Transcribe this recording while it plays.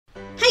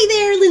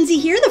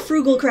Lindsay here, the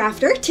Frugal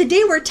Crafter.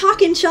 Today we're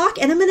talking chalk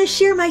and I'm going to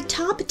share my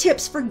top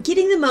tips for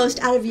getting the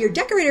most out of your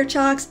decorator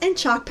chalks and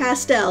chalk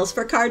pastels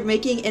for card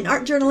making and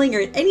art journaling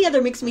or any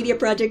other mixed media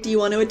project you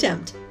want to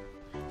attempt.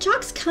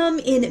 Chalks come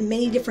in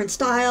many different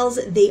styles,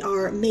 they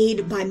are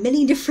made by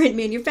many different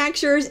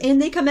manufacturers,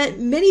 and they come at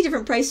many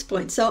different price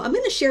points. So I'm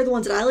going to share the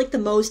ones that I like the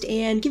most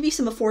and give you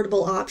some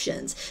affordable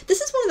options.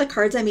 This is one of the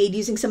cards I made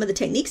using some of the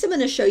techniques I'm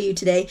going to show you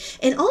today,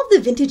 and all of the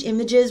vintage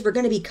images we're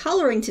going to be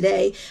coloring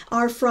today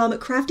are from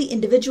crafty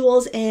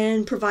individuals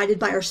and provided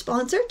by our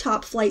sponsor,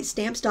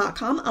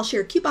 topflightstamps.com. I'll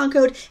share a coupon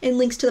code and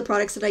links to the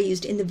products that I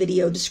used in the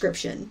video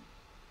description.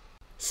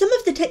 Some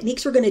of the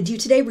techniques we're going to do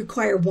today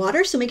require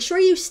water, so make sure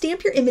you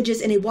stamp your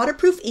images in a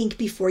waterproof ink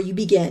before you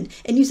begin,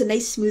 and use a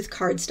nice smooth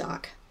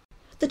cardstock.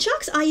 The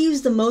chalks I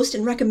use the most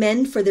and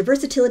recommend for their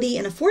versatility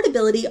and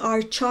affordability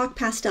are chalk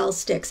pastel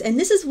sticks, and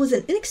this was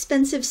an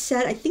inexpensive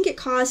set. I think it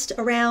cost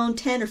around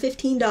 $10 or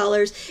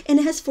 $15, and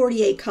it has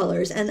 48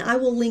 colors, and I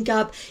will link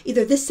up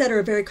either this set or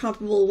a very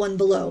comparable one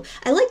below.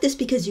 I like this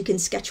because you can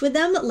sketch with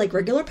them like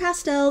regular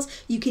pastels,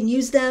 you can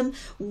use them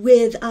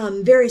with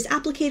various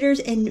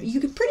applicators, and you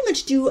can pretty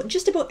much do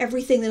just about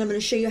everything that I'm going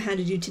to show you how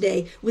to do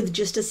today with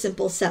just a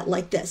simple set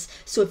like this.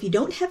 So if you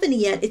don't have any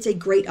yet, it's a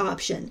great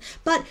option.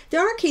 But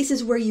there are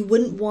cases where you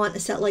wouldn't want a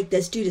set like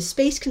this due to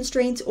space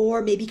constraints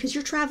or maybe because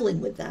you're traveling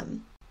with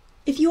them.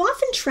 If you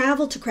often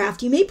travel to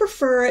craft, you may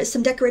prefer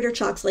some decorator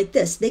chalks like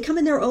this. They come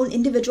in their own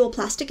individual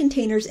plastic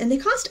containers and they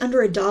cost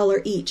under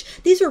 $1 each.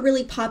 These are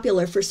really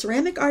popular for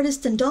ceramic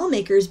artists and doll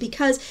makers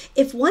because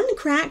if one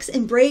cracks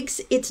and breaks,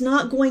 it's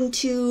not going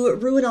to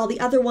ruin all the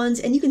other ones,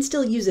 and you can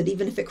still use it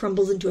even if it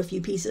crumbles into a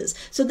few pieces.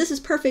 So this is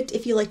perfect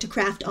if you like to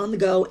craft on the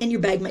go and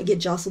your bag might get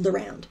jostled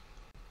around.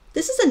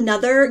 This is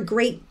another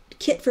great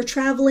kit for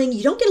traveling.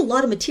 You don't get a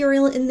lot of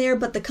material in there,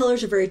 but the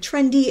colors are very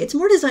trendy. It's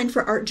more designed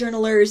for art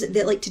journalers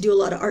that like to do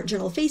a lot of art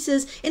journal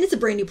faces, and it's a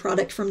brand new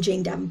product from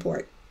Jane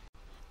Davenport.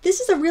 This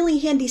is a really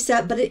handy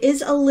set, but it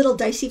is a little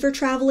dicey for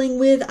traveling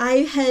with. I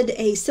had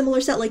a similar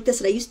set like this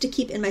that I used to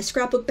keep in my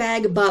scrapbook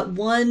bag, but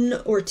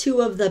one or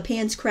two of the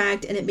pans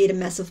cracked and it made a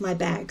mess of my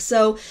bag.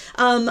 So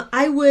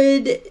I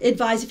would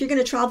advise if you're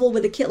going to travel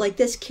with a kit like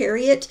this,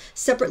 carry it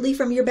separately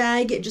from your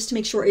bag just to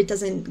make sure it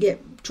doesn't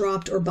get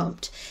dropped or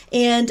bumped.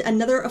 And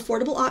another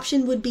affordable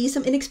option would be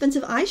some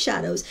inexpensive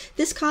eyeshadows.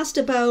 This cost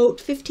about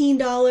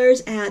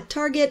 $15 at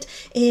Target,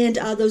 and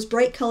those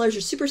bright colors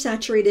are super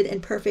saturated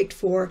and perfect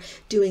for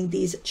doing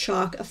these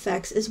chalk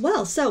effects as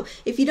well. So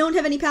if you don't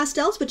have any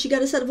pastels but you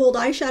got a set of old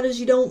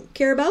eyeshadows you don't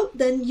care about,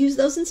 then use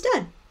those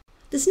instead.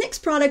 This next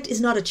product is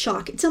not a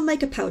chalk, it's a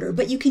mica powder,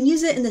 but you can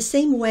use it in the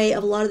same way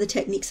of a lot of the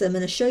techniques that I'm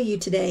going to show you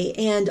today,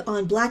 and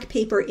on black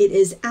paper it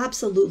is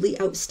absolutely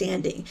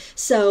outstanding.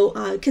 So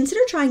consider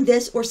trying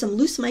this or some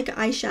loose mica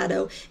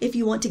eyeshadow if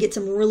you want to get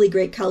some really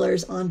great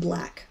colors on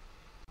black.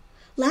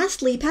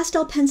 Lastly,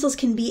 pastel pencils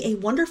can be a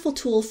wonderful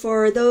tool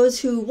for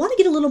those who want to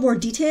get a little more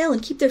detail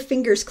and keep their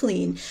fingers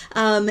clean.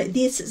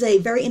 This is a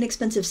very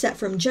inexpensive set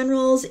from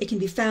Generals. It can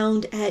be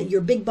found at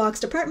your big box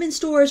department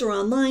stores or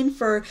online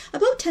for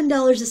about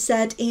 $10 a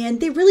set,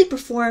 and they really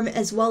perform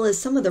as well as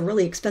some of the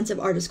really expensive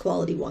artist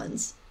quality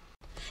ones.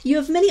 You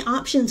have many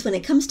options when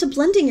it comes to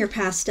blending your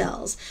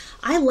pastels.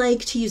 I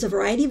like to use a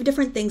variety of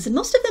different things, and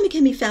most of them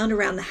can be found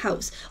around the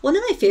house. One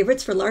of my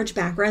favorites for large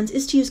backgrounds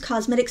is to use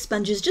cosmetic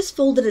sponges just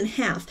folded in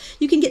half.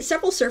 You can get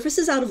several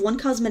surfaces out of one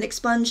cosmetic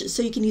sponge,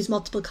 so you can use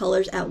multiple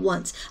colors at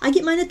once. I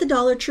get mine at the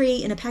Dollar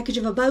Tree in a package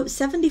of about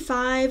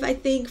 75, I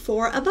think,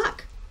 for $1.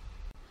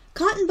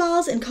 Cotton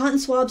balls and cotton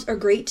swabs are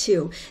great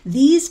too.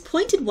 These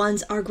pointed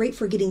ones are great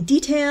for getting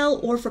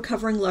detail or for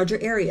covering larger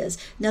areas.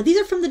 Now these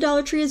are from the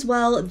Dollar Tree as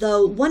well,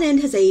 though one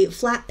end has a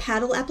flat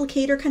paddle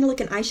applicator, kind of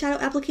like an eyeshadow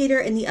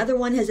applicator, and the other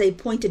one has a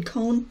pointed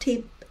cone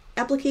tape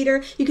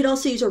applicator. You could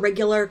also use a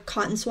regular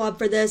cotton swab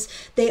for this.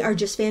 They are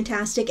just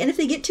fantastic, and if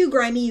they get too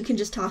grimy, you can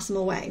just toss them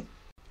away.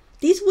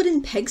 These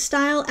wooden peg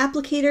style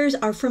applicators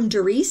are from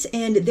Doris,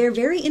 and they're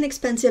very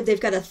inexpensive. They've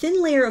got a thin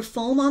layer of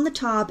foam on the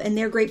top, and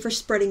they're great for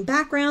spreading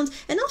backgrounds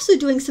and also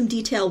doing some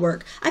detail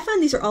work. I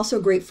find these are also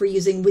great for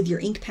using with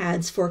your ink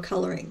pads for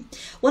coloring.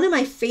 One of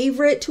my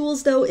favorite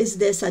tools though is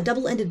this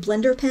double-ended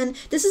blender pen.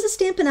 This is a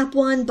Stampin' Up!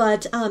 One,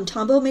 but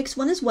Tombow makes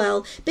one as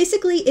well.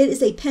 Basically it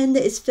is a pen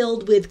that is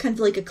filled with kind of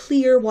like a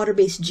clear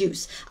water-based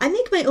juice. I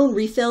make my own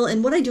refill,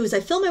 and what I do is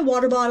I fill my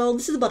water bottle,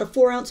 this is about a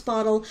 4-ounce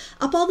bottle,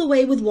 up all the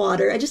way with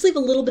water. I just leave a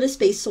little bit of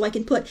space so I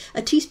can put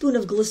a teaspoon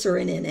of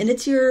glycerin in, and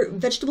it's your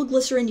vegetable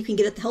glycerin you can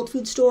get at the health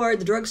food store,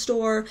 the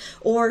drugstore,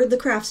 or the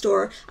craft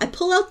store. I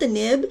pull out the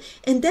nib,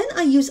 and then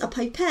I use a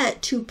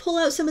pipette to pull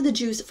out some of the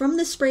juice from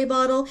the spray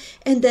bottle,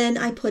 and then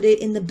I put it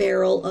in the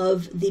barrel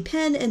of the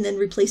pen and then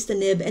replace the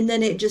nib, and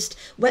then it just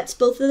wets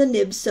both of the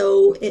nibs,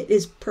 so it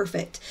is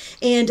perfect.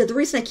 And the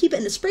reason I keep it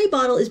in the spray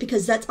bottle is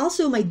because that's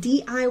also my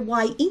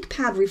DIY ink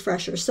pad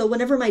refresher. So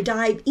whenever my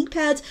dye ink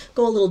pads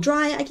go a little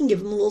dry, I can give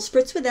them a little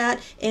spritz with that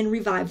and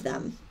revive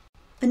them.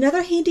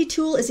 Another handy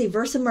tool is a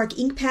Versamark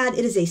ink pad.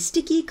 It is a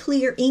sticky,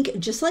 clear ink,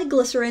 just like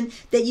glycerin,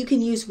 that you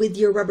can use with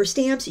your rubber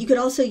stamps. You could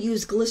also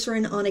use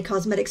glycerin on a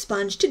cosmetic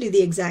sponge to do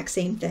the exact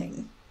same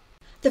thing.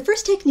 The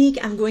first technique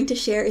I'm going to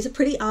share is a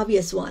pretty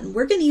obvious one.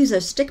 We're going to use our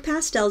stick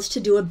pastels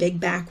to do a big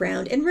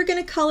background, and we're going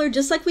to color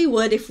just like we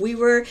would if we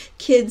were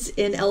kids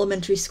in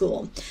elementary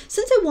school.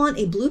 Since I want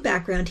a blue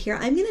background here,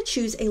 I'm going to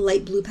choose a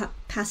light blue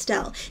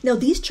pastel. Now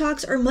these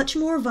chalks are much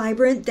more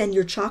vibrant than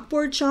your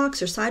chalkboard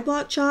chalks or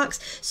sidewalk chalks,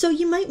 so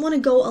you might want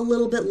to go a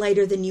little bit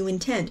lighter than you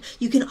intend.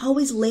 You can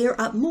always layer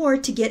up more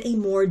to get a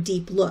more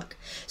deep look.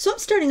 So I'm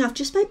starting off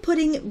just by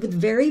putting, with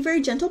very,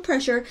 very gentle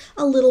pressure,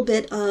 a little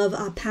bit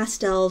of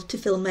pastel to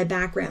fill in my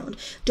background.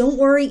 Don't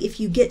worry if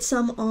you get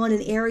some on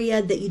an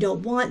area that you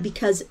don't want,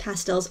 because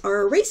pastels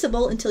are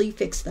erasable until you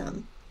fix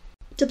them.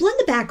 To blend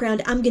the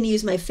background, I'm going to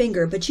use my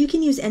finger, but you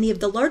can use any of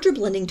the larger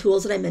blending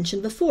tools that I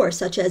mentioned before,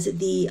 such as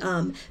the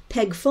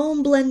Peg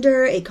Foam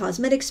Blender, a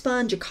cosmetic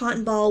sponge, a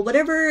cotton ball,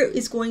 whatever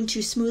is going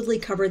to smoothly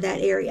cover that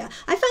area.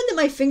 I find that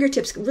my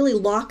fingertips really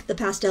lock the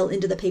pastel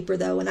into the paper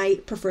though, and I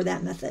prefer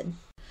that method.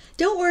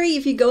 Don't worry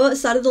if you go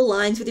outside of the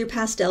lines with your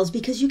pastels,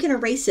 because you can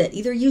erase it.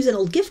 Either use an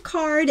old gift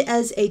card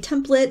as a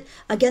template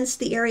against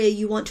the area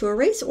you want to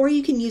erase, or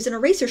you can use an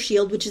eraser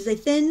shield, which is a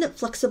thin,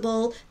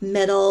 flexible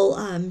metal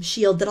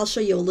shield that I'll show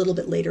you a little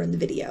bit later in the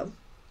video.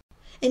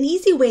 An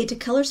easy way to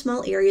color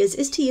small areas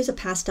is to use a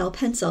pastel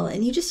pencil,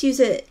 and you just use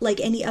it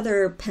like any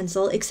other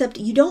pencil, except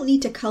you don't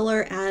need to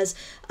color as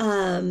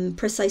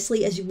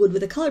precisely as you would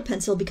with a colored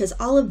pencil, because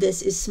all of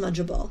this is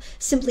smudgeable.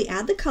 Simply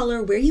add the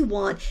color where you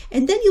want,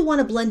 and then you want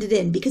to blend it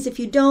in, because if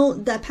you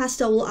don't, that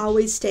pastel will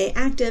always stay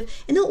active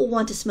and it will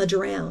want to smudge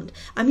around.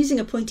 I'm using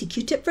a pointy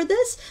Q-tip for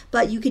this,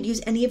 but you could use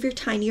any of your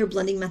tinier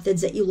blending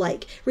methods that you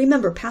like.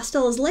 Remember,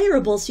 pastel is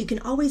layerable, so you can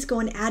always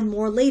go and add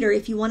more later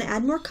if you want to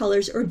add more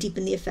colors or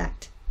deepen the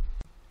effect.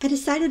 I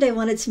decided I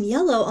wanted some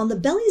yellow on the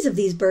bellies of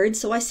these birds,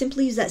 so I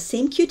simply used that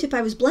same Q-tip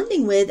I was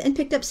blending with and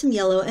picked up some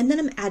yellow, and then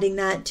I'm adding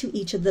that to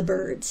each of the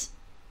birds.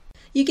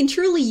 You can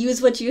truly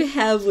use what you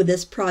have with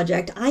this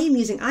project. I am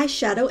using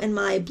eyeshadow and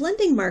my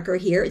blending marker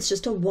here. It's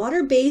just a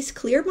water-based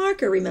clear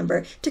marker,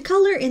 remember, to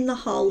color in the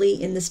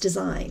holly in this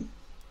design.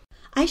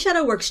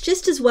 Eyeshadow works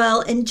just as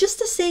well and just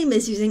the same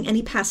as using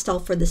any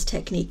pastel for this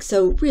technique,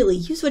 so really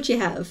use what you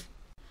have.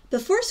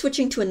 Before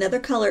switching to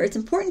another color, it's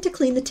important to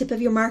clean the tip of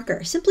your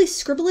marker. Simply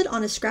scribble it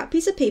on a scrap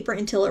piece of paper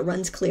until it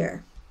runs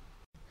clear.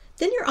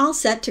 Then you're all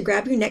set to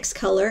grab your next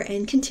color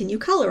and continue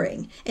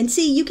coloring. And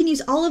see, you can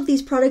use all of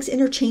these products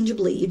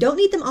interchangeably. You don't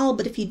need them all,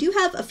 but if you do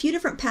have a few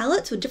different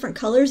palettes with different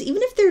colors,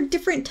 even if they're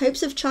different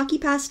types of chalky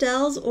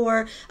pastels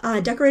or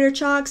decorator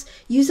chalks,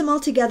 use them all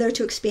together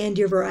to expand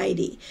your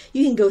variety.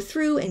 You can go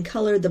through and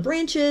color the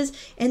branches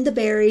and the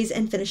berries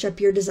and finish up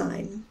your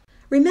design.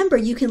 Remember,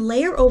 you can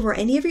layer over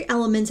any of your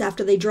elements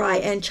after they dry,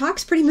 and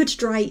chalks pretty much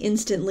dry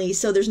instantly,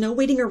 so there's no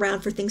waiting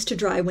around for things to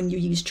dry when you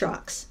use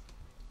chalks.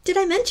 Did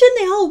I mention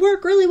they all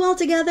work really well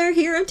together?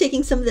 Here I'm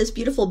taking some of this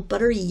beautiful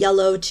buttery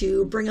yellow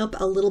to bring up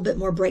a little bit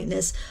more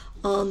brightness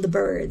on the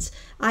birds.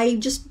 I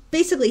just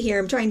basically here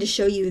I'm trying to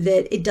show you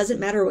that it doesn't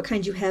matter what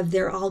kind you have,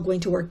 they're all going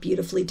to work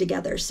beautifully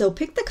together. So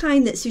pick the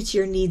kind that suits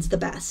your needs the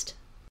best.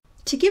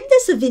 To give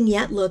this a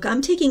vignette look,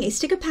 I'm taking a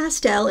stick of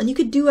pastel, and you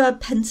could do a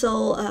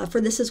pencil for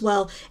this as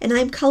well, and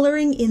I'm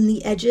coloring in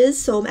the edges,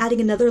 so I'm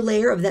adding another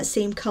layer of that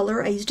same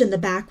color I used in the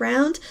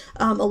background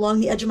along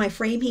the edge of my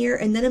frame here,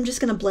 and then I'm just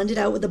going to blend it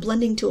out with a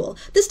blending tool.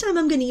 This time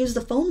I'm going to use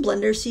the foam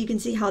blender so you can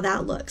see how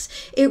that looks.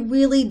 It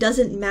really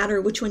doesn't matter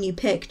which one you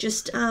pick,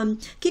 just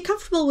get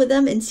comfortable with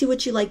them and see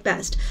what you like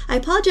best. I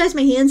apologize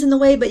my hand's in the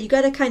way, but you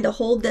got to kind of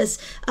hold this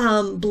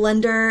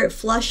blender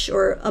flush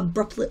or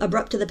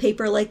abrupt to the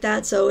paper like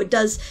that, so it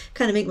does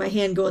kind of make my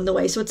hand go in the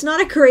way. So it's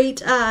not a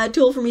great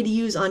tool for me to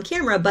use on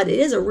camera, but it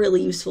is a really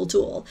useful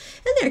tool.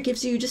 And there, it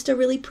gives you just a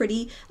really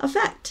pretty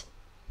effect.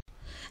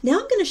 Now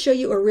I'm going to show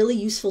you a really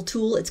useful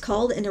tool. It's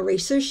called an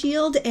eraser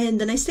shield, and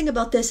the nice thing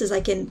about this is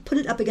I can put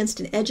it up against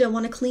an edge I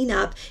want to clean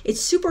up.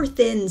 It's super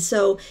thin,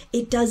 so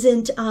it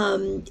doesn't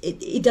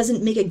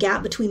make a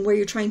gap between where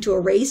you're trying to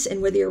erase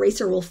and where the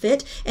eraser will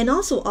fit. And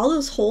also all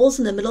those holes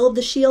in the middle of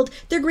the shield,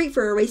 they're great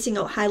for erasing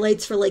out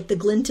highlights for like the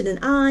glint in an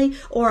eye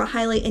or a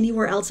highlight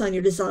anywhere else on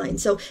your design.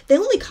 So they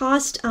only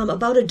cost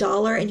about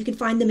 $1, and you can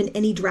find them in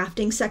any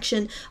drafting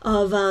section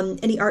of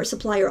any art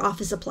supply or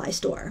office supply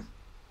store.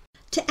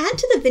 To add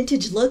to the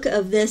vintage look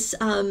of this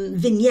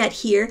vignette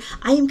here,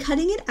 I am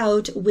cutting it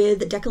out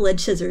with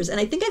decollage scissors,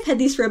 and I think I've had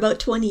these for about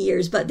 20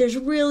 years, but there's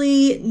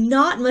really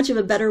not much of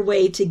a better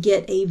way to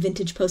get a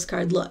vintage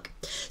postcard look.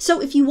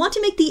 So if you want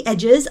to make the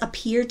edges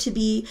appear to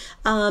be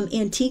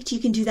antiqued, you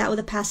can do that with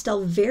a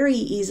pastel very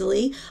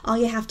easily. All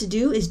you have to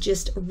do is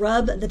just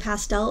rub the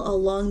pastel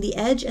along the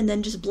edge and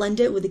then just blend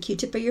it with a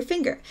Q-tip of your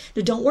finger.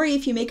 Now don't worry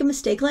if you make a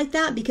mistake like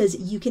that, because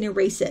you can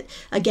erase it.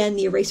 Again,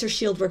 the eraser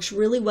shield works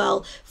really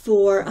well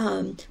for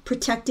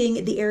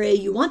protecting the area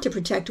you want to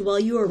protect while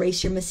you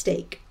erase your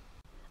mistake.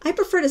 I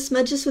prefer to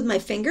smudge this with my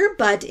finger,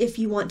 but if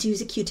you want to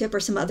use a Q-tip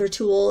or some other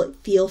tool,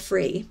 feel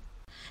free.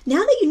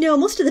 Now that you know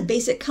most of the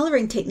basic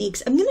coloring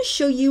techniques, I'm going to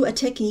show you a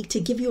technique to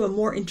give you a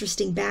more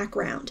interesting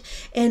background.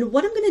 And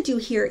what I'm going to do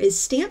here is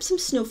stamp some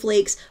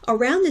snowflakes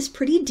around this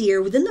pretty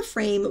deer within the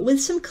frame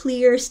with some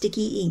clear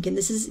sticky ink. And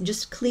this is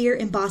just clear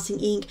embossing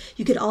ink.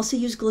 You could also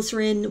use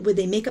glycerin with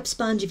a makeup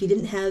sponge if you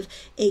didn't have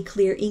a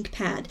clear ink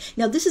pad.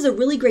 Now this is a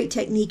really great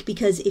technique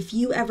because if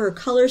you ever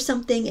color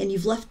something and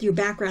you've left your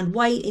background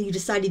white and you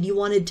decided you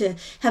wanted to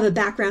have a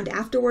background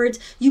afterwards,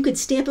 you could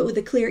stamp it with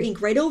a clear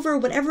ink right over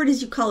whatever it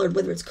is you colored,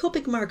 whether it's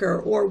Copic marker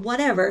or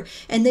whatever,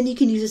 and then you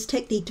can use this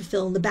technique to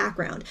fill in the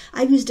background.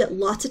 I've used it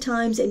lots of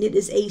times and it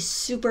is a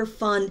super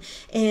fun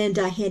and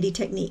handy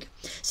technique.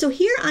 So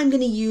here I'm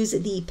going to use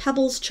the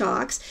Pebbles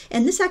chalks,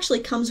 and this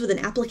actually comes with an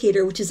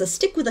applicator, which is a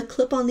stick with a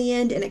clip on the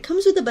end, and it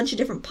comes with a bunch of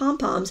different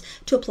pom-poms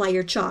to apply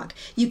your chalk.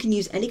 You can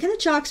use any kind of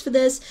chalks for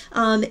this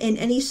and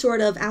any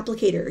sort of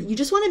applicator. You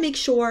just want to make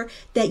sure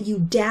that you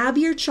dab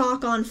your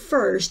chalk on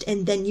first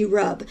and then you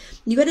rub.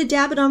 You got to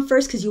dab it on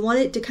first because you want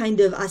it to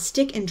kind of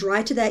stick and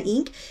dry to that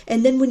ink,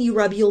 and then when you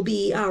rub, you'll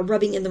be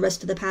rubbing in the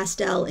rest of the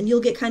pastel, and you'll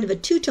get kind of a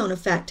two-tone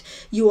effect.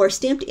 Your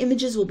stamped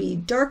images will be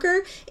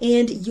darker,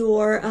 and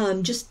your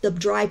just the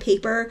dry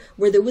paper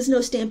where there was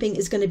no stamping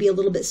is going to be a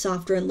little bit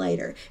softer and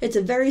lighter. It's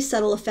a very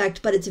subtle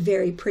effect, but it's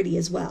very pretty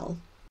as well.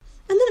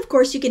 And then of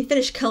course you can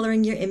finish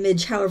coloring your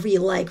image however you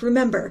like.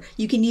 Remember,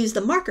 you can use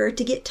the marker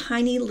to get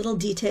tiny little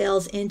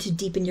details and to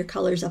deepen your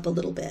colors up a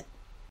little bit.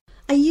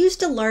 I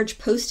used a large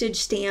postage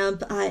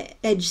stamp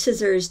edge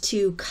scissors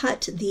to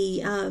cut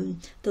the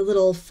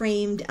little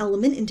framed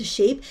element into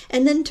shape,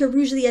 and then to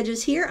rouge the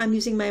edges here I'm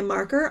using my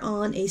marker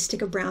on a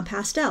stick of brown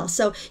pastel.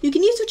 So you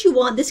can use what you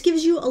want. This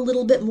gives you a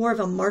little bit more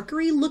of a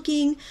markery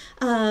looking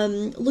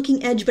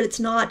edge, but it's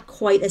not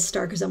quite as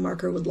stark as a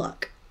marker would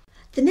look.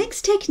 The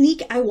next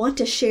technique I want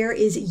to share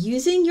is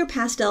using your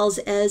pastels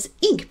as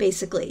ink,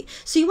 basically.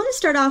 So you want to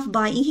start off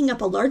by inking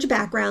up a large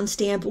background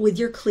stamp with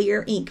your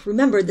clear ink.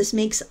 Remember, this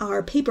makes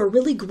our paper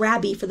really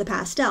grabby for the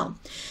pastel.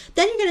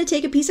 Then you're going to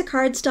take a piece of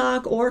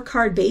cardstock or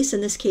card base, in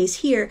this case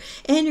here,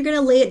 and you're going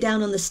to lay it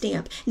down on the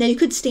stamp. Now you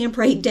could stamp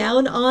right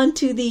down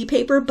onto the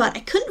paper, but I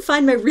couldn't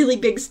find my really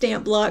big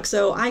stamp block,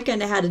 so I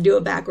kind of had to do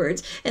it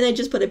backwards. And I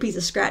just put a piece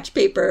of scratch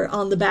paper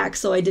on the back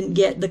so I didn't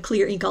get the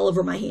clear ink all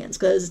over my hands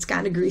because it's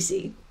kind of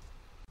greasy.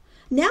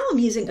 Now I'm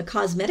using a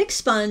cosmetic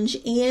sponge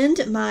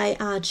and my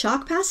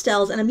chalk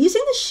pastels, and I'm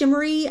using the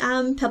shimmery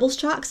Pebbles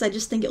chalk because I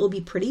just think it will be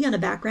pretty on a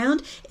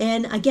background.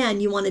 And again,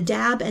 you want to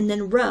dab and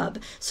then rub.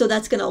 So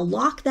that's going to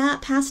lock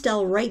that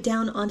pastel right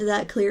down onto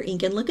that clear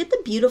ink. And look at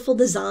the beautiful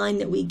design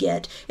that we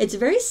get. It's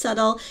very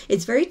subtle.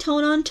 It's very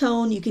tone on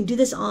tone. You can do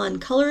this on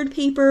colored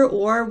paper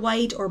or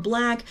white or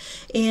black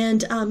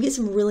and get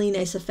some really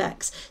nice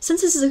effects.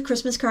 Since this is a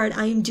Christmas card,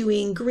 I'm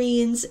doing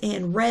greens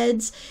and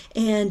reds,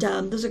 and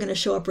those are going to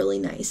show up really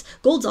nice.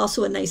 Gold's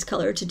also a nice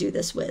color to do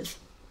this with.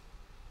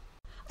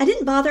 I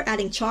didn't bother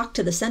adding chalk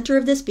to the center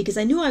of this because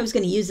I knew I was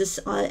going to use this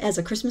as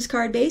a Christmas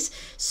card base.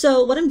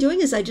 So what I'm doing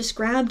is I just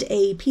grabbed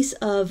a piece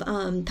of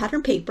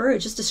pattern paper,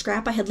 just a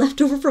scrap I had left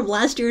over from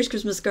last year's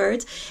Christmas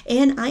cards,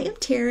 and I am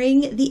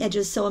tearing the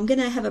edges so I'm going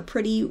to have a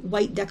pretty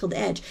white deckled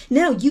edge.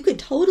 Now you could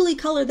totally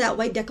color that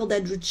white deckled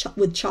edge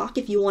with chalk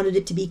if you wanted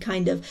it to be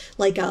kind of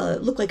like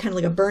look like kind of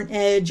like a burnt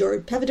edge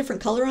or have a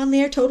different color on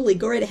there. Totally,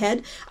 go right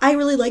ahead. I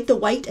really like the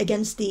white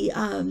against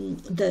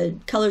the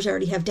colors I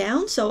already have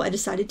down, so I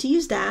decided to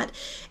use that.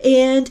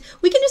 And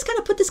we can just kind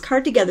of put this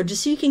card together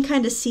just so you can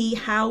kind of see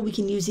how we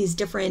can use these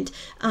different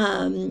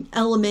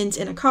elements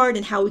in a card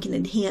and how we can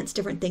enhance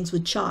different things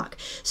with chalk.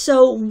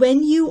 So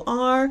when you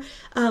are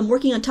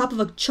working on top of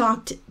a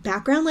chalked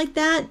background like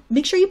that,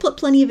 make sure you put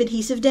plenty of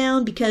adhesive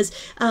down because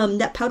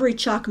that powdery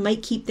chalk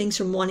might keep things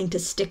from wanting to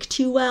stick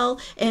too well,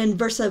 and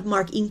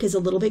Versamark ink is a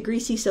little bit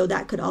greasy, so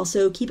that could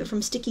also keep it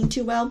from sticking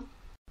too well.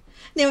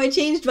 Now I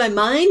changed my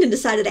mind and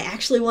decided I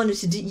actually wanted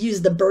to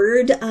use the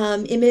bird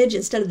image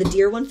instead of the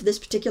deer one for this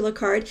particular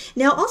card.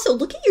 Now also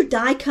look at your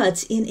die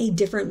cuts in a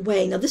different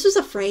way. Now this was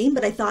a frame,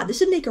 but I thought this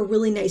would make a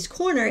really nice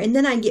corner, and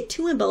then I'd get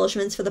two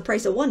embellishments for the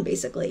price of one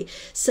basically.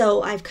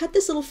 So I've cut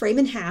this little frame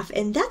in half,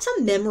 and that's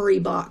a memory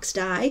box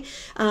die.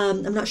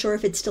 I'm not sure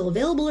if it's still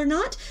available or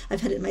not.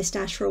 I've had it in my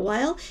stash for a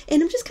while,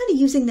 and I'm just kind of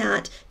using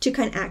that to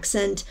kind of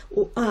accent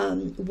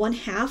one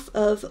half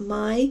of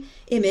my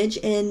image.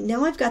 And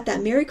now I've got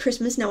that Merry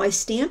Christmas. Now I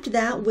stamped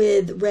that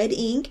with red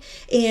ink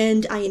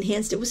and I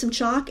enhanced it with some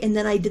chalk, and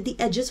then I did the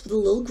edges with a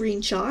little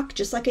green chalk,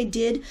 just like I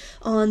did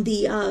on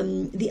the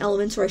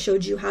elements where I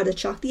showed you how to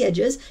chalk the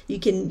edges. You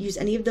can use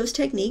any of those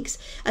techniques.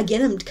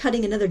 Again, I'm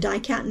cutting another die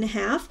cut in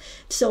half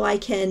so I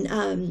can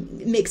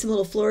make some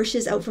little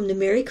flourishes out from the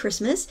Merry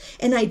Christmas,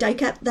 and I die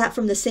cut that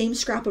from the same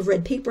scrap of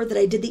red paper that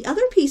I did the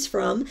other piece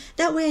from.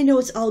 That way I know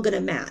it's all going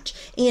to match.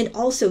 And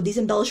also these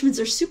embellishments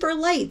are super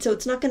light, so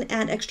it's not going to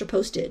add extra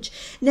postage.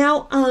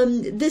 Now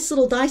this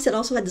little die set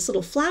also had this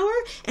little flower,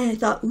 and I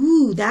thought,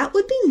 ooh, that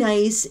would be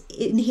nice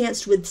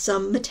enhanced with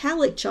some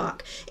metallic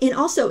chalk. And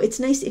also it's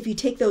nice if you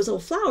take those little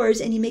flowers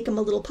and you make them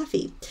a little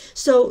puffy.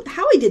 So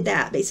how I did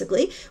that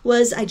basically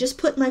was I just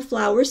put my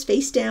flowers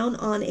face down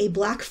on a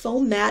black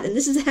foam mat, and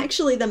this is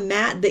actually the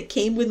mat that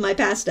came with my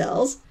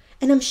pastels.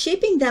 And I'm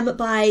shaping them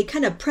by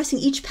kind of pressing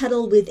each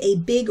petal with a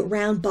big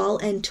round ball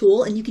end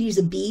tool, and you can use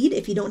a bead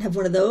if you don't have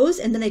one of those.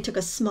 And then I took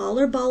a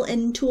smaller ball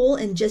end tool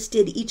and just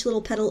did each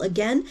little petal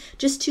again,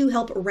 just to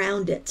help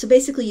round it. So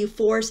basically you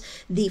force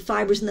the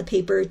fibers in the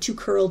paper to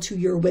curl to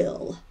your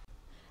will.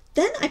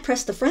 Then I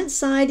pressed the front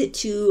side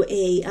to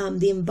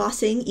the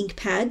embossing ink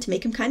pad to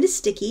make them kind of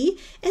sticky,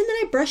 and then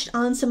I brushed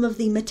on some of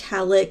the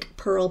metallic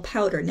pearl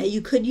powder. Now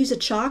you could use a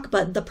chalk,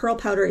 but the pearl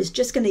powder is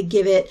just going to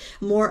give it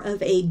more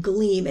of a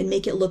gleam and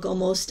make it look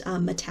almost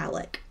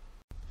metallic.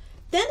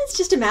 Then it's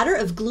just a matter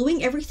of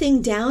gluing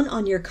everything down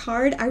on your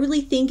card. I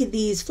really think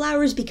these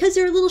flowers, because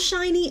they're a little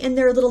shiny and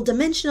they're a little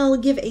dimensional,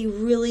 give a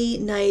really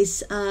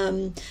nice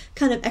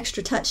kind of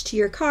extra touch to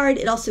your card.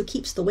 It also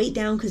keeps the weight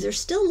down because they're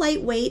still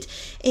lightweight,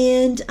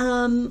 and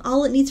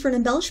all it needs for an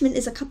embellishment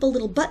is a couple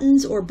little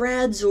buttons or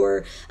brads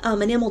or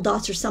enamel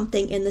dots or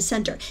something in the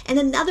center. And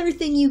another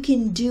thing you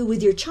can do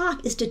with your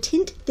chalk is to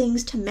tint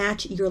things to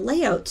match your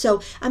layout.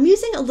 So I'm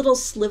using a little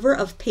sliver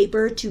of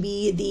paper to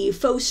be the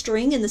faux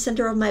string in the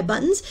center of my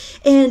buttons.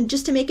 And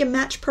just to make it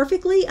match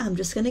perfectly, I'm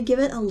just going to give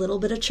it a little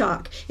bit of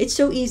chalk. It's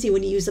so easy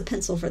when you use a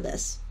pencil for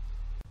this.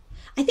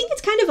 I think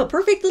it's kind of a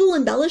perfect little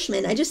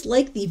embellishment. I just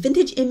like the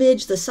vintage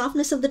image, the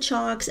softness of the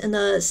chalks, and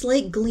the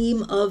slight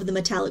gleam of the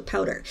metallic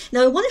powder.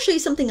 Now I want to show you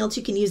something else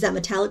you can use that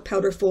metallic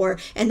powder for,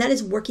 and that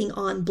is working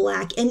on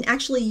black. And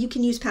actually you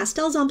can use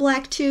pastels on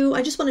black too.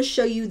 I just want to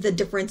show you the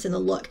difference in the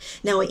look.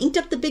 Now I inked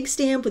up the big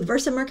stamp with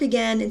Versamark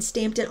again and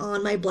stamped it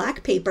on my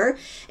black paper.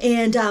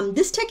 And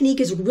this technique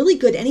is really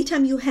good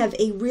anytime you have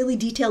a really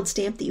detailed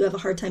stamp that you have a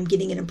hard time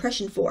getting an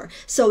impression for.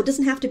 So it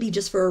doesn't have to be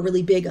just for a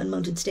really big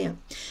unmounted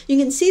stamp. You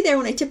can see there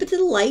when I tip it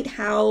to the light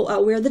how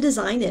where the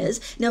design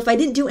is. Now if I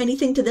didn't do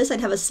anything to this,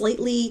 I'd have a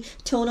slightly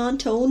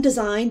tone-on-tone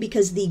design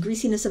because the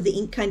greasiness of the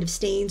ink kind of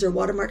stains or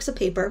watermarks the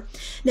paper.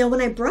 Now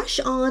when I brush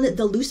on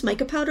the loose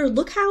mica powder,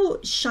 look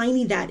how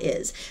shiny that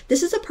is.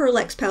 This is a Pearl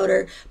X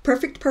powder.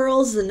 Perfect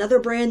Pearls is another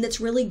brand that's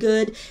really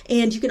good,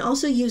 and you can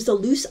also use the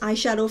loose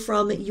eyeshadow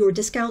from your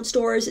discount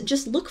stores.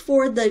 Just look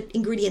for the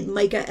ingredient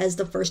mica as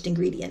the first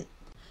ingredient.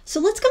 So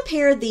let's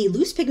compare the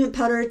loose pigment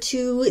powder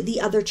to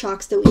the other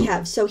chalks that we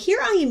have. So here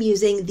I am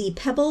using the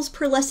Pebbles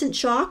Pearlescent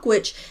chalk,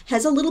 which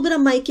has a little bit of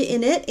mica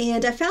in it,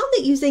 and I found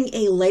that using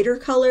a lighter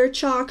color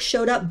chalk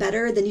showed up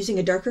better than using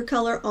a darker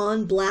color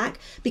on black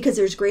because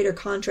there's greater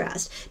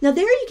contrast. Now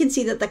there you can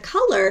see that the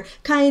color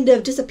kind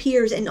of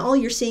disappears and all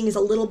you're seeing is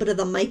a little bit of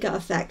the mica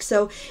effect.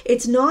 So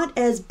it's not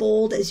as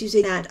bold as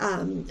using that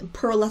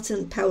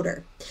pearlescent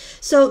powder.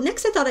 So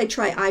next I thought I'd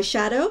try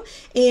eyeshadow,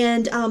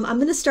 and I'm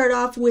going to start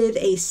off with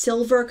a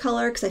silver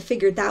color because I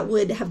figured that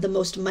would have the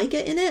most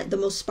mica in it, the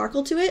most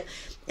sparkle to it.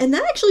 And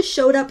that actually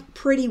showed up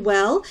pretty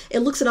well. It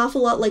looks an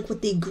awful lot like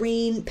what the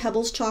green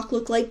Pebbles chalk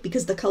looked like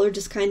because the color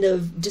just kind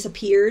of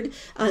disappeared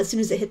as soon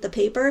as it hit the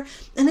paper.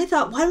 And I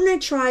thought, why don't I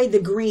try the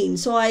green?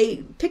 So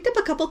I picked up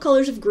a couple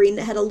colors of green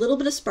that had a little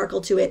bit of sparkle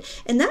to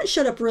it, and that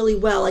showed up really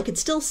well. I could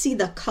still see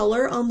the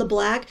color on the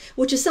black,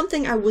 which is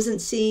something I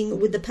wasn't seeing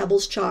with the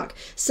Pebbles chalk.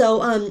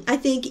 So I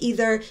think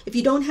either if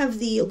you don't have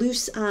the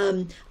loose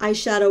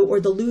eyeshadow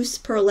or the loose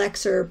Pearl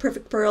X or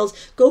Perfect Pearls,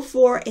 go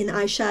for an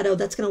eyeshadow.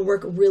 That's going to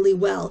work really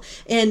well.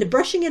 And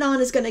brushing it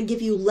on is going to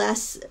give you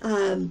less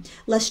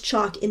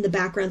chalk in the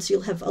background, so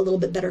you'll have a little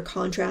bit better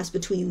contrast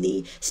between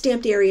the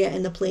stamped area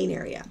and the plain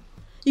area.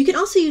 You can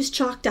also use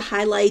chalk to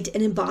highlight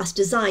an embossed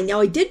design.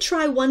 Now I did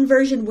try one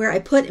version where I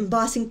put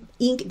embossing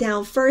ink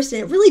down first,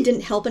 and it really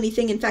didn't help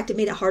anything. In fact, it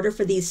made it harder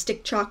for these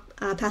stick chalk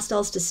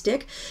pastels to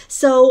stick.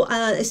 So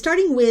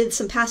starting with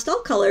some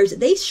pastel colors,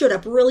 they showed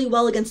up really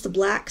well against the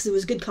black because it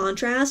was good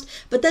contrast.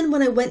 But then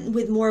when I went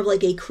with more of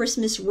like a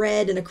Christmas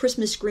red and a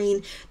Christmas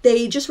green,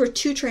 they just were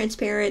too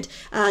transparent.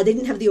 They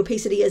didn't have the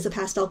opacity as the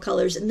pastel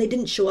colors, and they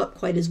didn't show up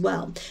quite as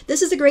well.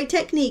 This is a great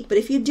technique, but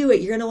if you do it,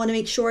 you're going to want to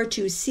make sure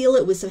to seal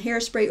it with some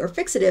hairspray or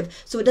fixative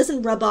so it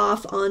doesn't rub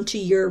off onto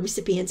your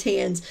recipient's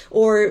hands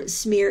or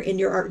smear in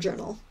your art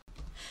journal.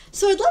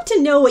 So I'd love to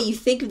know what you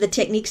think of the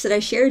techniques that I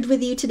shared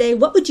with you today.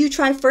 What would you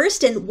try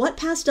first, and what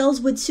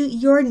pastels would suit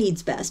your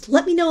needs best?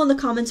 Let me know in the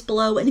comments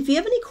below, and if you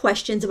have any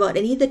questions about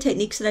any of the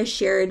techniques that I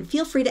shared,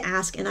 feel free to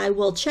ask and I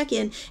will check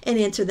in and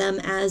answer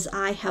them as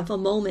I have a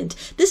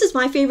moment. This is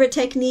my favorite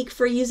technique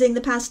for using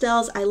the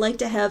pastels. I like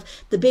to have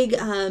the big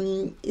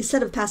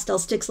set of pastel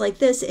sticks like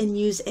this and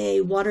use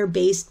a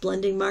water-based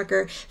blending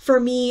marker. For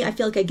me, I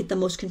feel like I get the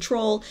most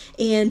control,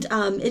 and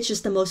it's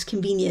just the most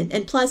convenient.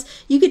 And plus,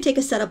 you could take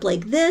a setup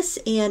like this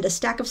and a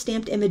stack of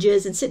stamped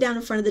images and sit down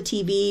in front of the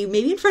TV,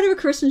 maybe in front of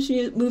a Christmas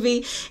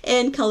movie,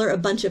 and color a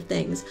bunch of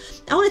things.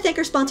 I want to thank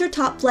our sponsor,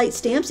 Top Flight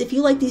Stamps. If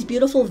you like these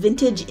beautiful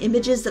vintage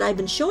images that I've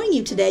been showing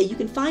you today, you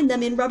can find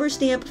them in rubber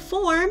stamp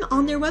form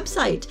on their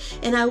website.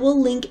 And I will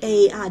link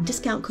a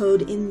discount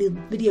code in the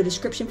video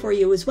description for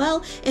you as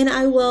well. And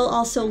I will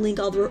also link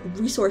all the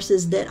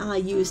resources that I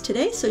used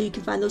today so you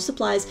can find those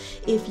supplies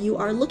if you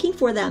are looking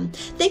for them.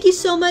 Thank you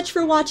so much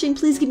for watching.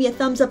 Please give me a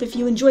thumbs up if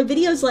you enjoy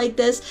videos like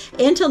this.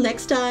 Until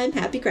next time,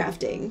 happy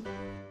crafting.